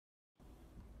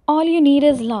All you need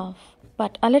is love,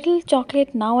 but a little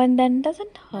chocolate now and then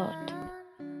doesn't hurt.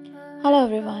 Hello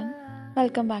everyone,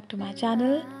 welcome back to my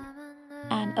channel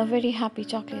and a very happy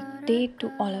chocolate day to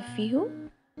all of you.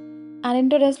 And in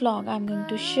today's vlog, I'm going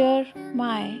to share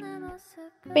my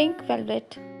pink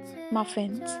velvet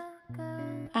muffins.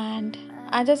 And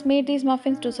I just made these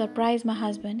muffins to surprise my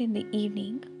husband in the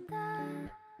evening.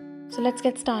 So let's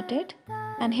get started.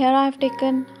 And here I have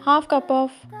taken half cup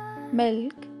of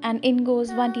milk and in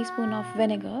goes 1 teaspoon of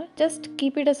vinegar. Just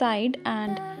keep it aside,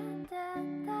 and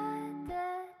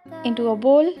into a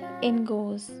bowl in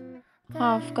goes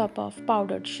half cup of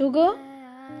powdered sugar.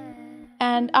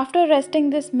 And after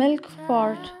resting this milk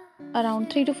for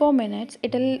around 3 to 4 minutes,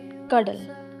 it will curdle.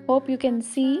 Hope you can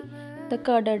see the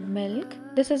curdled milk.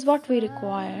 This is what we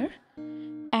require.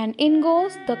 And in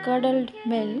goes the curdled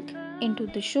milk into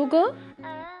the sugar.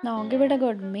 Now give it a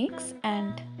good mix,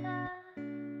 and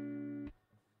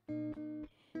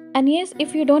yes,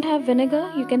 if you don't have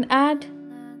vinegar, you can add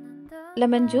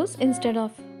lemon juice instead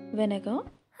of vinegar.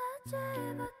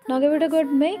 Now give it a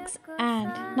good mix,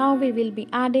 and now we will be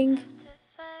adding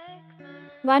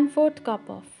 1/4 cup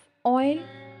of oil.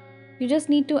 You just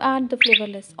need to add the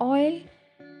flavorless oil.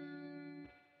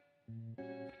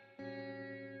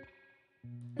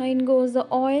 Now in goes the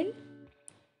oil.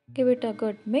 Give it a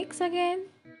good mix again.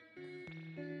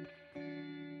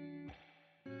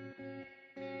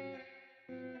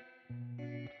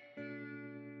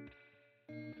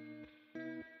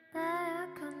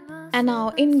 And now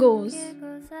in goes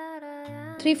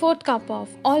 3/4 cup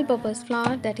of all-purpose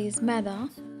flour, that is maida,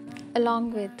 along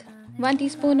with 1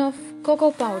 teaspoon of cocoa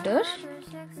powder.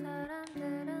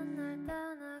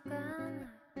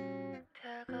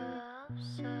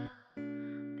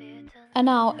 And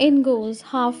now in goes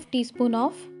half teaspoon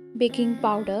of baking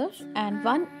powder and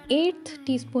 1/8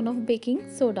 teaspoon of baking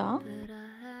soda,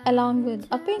 along with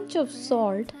a pinch of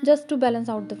salt just to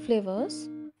balance out the flavors.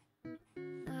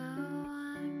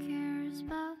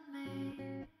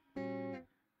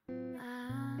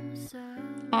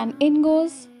 And in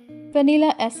goes vanilla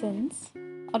essence,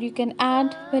 or you can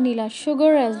add vanilla sugar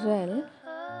as well.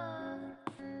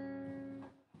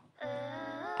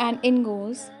 And in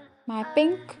goes my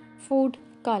pink food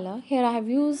color. Here I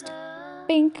have used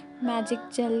pink magic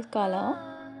gel color.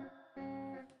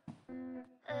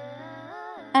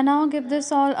 And now give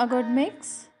this all a good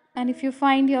mix. And if you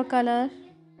find your color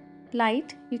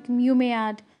light, you may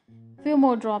add few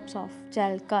more drops of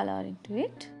gel color into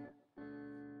it.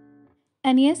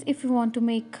 And yes, if you want to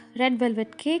make red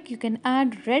velvet cake, you can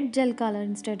add red gel color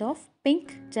instead of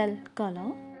pink gel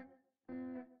color.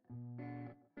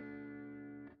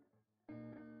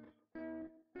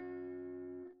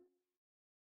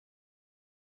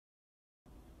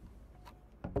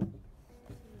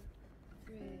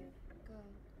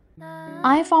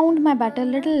 I found my batter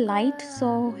little light, so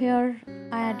here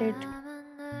I added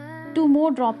 2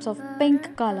 more drops of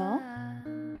pink color.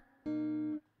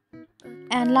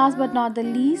 And last but not the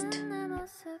least,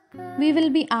 we will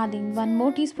be adding 1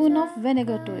 more teaspoon of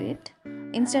vinegar to it.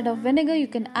 Instead of vinegar, you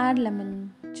can add lemon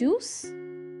juice.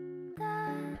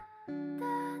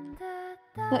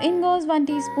 So in goes 1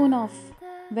 teaspoon of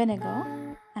vinegar,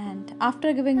 and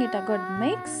after giving it a good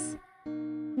mix,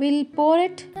 we'll pour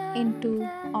it into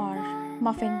our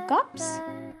muffin cups.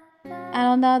 And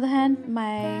on the other hand,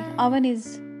 my oven is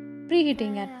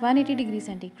preheating at 180 degrees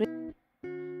centigrade.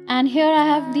 And here I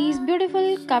have these beautiful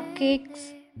cupcakes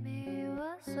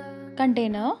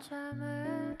container,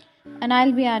 and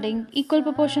I'll be adding equal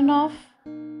proportion of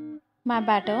my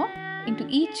batter into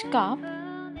each cup.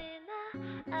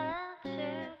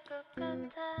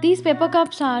 These paper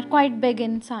cups are quite big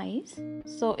in size,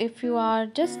 so if you are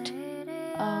just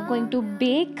going to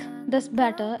bake this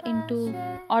batter into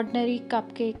ordinary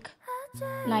cupcake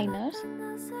liners,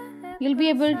 you'll be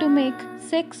able to make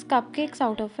 6 cupcakes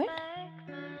out of it.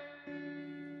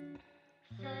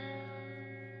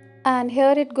 And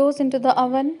here it goes into the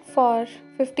oven for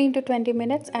 15 to 20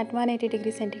 minutes at 180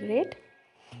 degrees centigrade.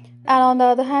 And on the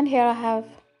other hand, here I have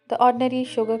the ordinary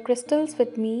sugar crystals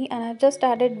with me, and I've just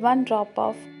added 1 drop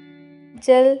of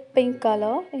gel pink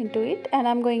color into it, and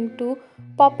I'm going to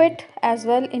pop it as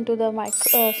well into the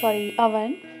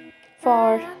oven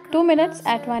for 2 minutes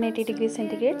at 180 degrees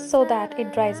centigrade so that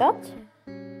it dries up.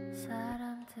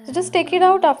 So just take it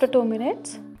out after 2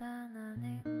 minutes,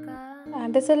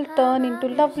 and this will turn into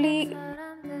lovely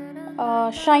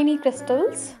shiny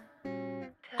crystals.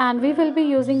 And we will be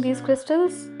using these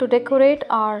crystals to decorate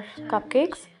our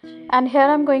cupcakes. And here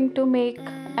I'm going to make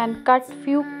and cut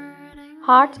few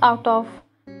hearts out of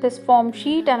this foam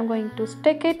sheet, and I'm going to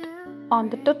stick it on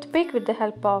the toothpick with the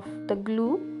help of the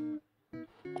glue.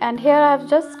 And here I've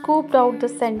just scooped out the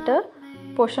center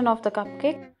portion of the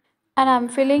cupcake and I'm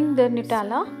filling the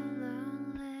Nutella.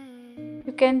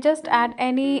 You can just add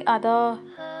any other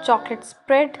chocolate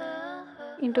spread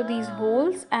into these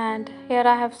holes, and here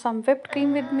I have some whipped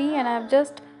cream with me, and I've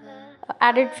just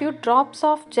added few drops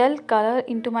of gel color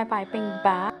into my piping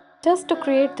bag just to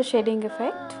create the shading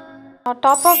effect. Now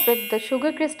top up with the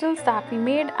sugar crystals that we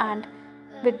made and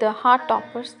with the heart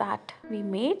toppers that we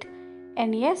made,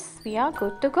 and yes, we are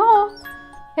good to go.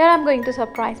 Here I'm going to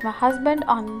surprise my husband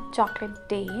on chocolate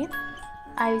day.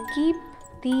 I'll keep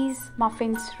these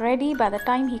muffins ready by the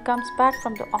time he comes back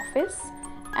from the office,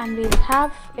 and we'll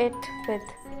have it with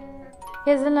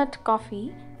hazelnut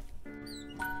coffee.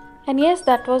 And yes,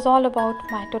 that was all about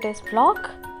my today's vlog.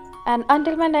 And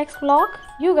until my next vlog,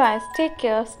 you guys take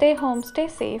care, stay home, stay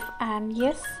safe, and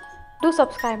yes, do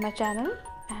subscribe my channel,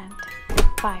 and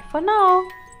bye for now.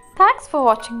 Thanks for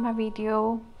watching my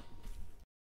video.